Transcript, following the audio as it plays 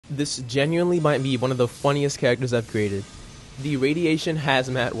This genuinely might be one of the funniest characters I've created. The Radiation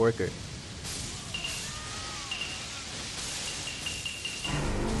Hazmat Worker.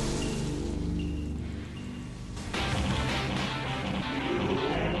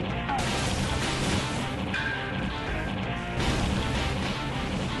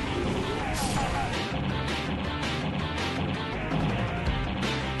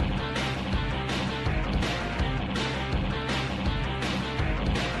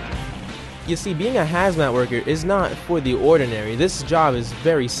 You see, being a hazmat worker is not for the ordinary. This job is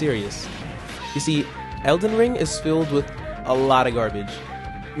very serious. You see, Elden Ring is filled with a lot of garbage.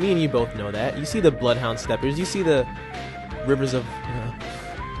 Me and you both know that. You see the Bloodhound Steppers, you see the rivers of...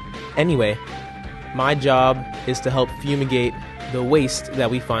 Anyway, my job is to help fumigate the waste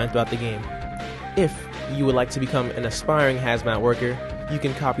that we find throughout the game. If you would like to become an aspiring hazmat worker, you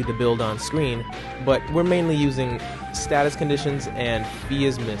can copy the build on screen, but we're mainly using status conditions and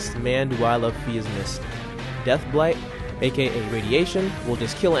Fia's Mist. Man, do I love Fia's Mist. Death Blight, aka Radiation, will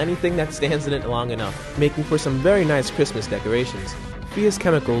just kill anything that stands in it long enough, making for some very nice Christmas decorations. Fia's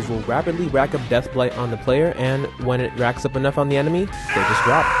chemicals will rapidly rack up Death Blight on the player, and when it racks up enough on the enemy, they just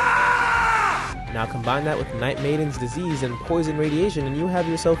drop. Now combine that with Night Maiden's Disease and Poison Radiation, and you have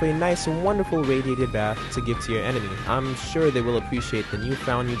yourself a nice, wonderful radiated bath to give to your enemy. I'm sure they will appreciate the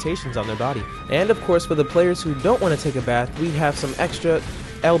newfound mutations on their body. And of course, for the players who don't want to take a bath, we have some extra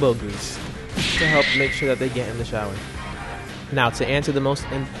elbow grease to help make sure that they get in the shower. Now, to answer the most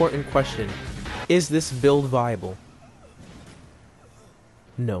important question, is this build viable?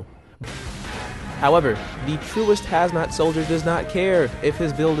 No. However, the truest hazmat soldier does not care if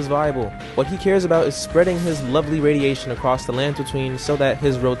his build is viable. What he cares about is spreading his lovely radiation across the land between so that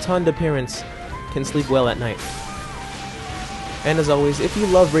his rotund appearance can sleep well at night. And as always, if you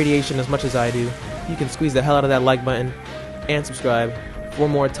love radiation as much as I do, you can squeeze the hell out of that like button and subscribe for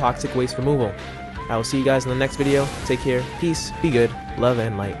more toxic waste removal. I will see you guys in the next video. Take care, peace, be good, love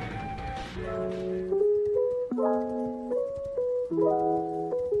and light.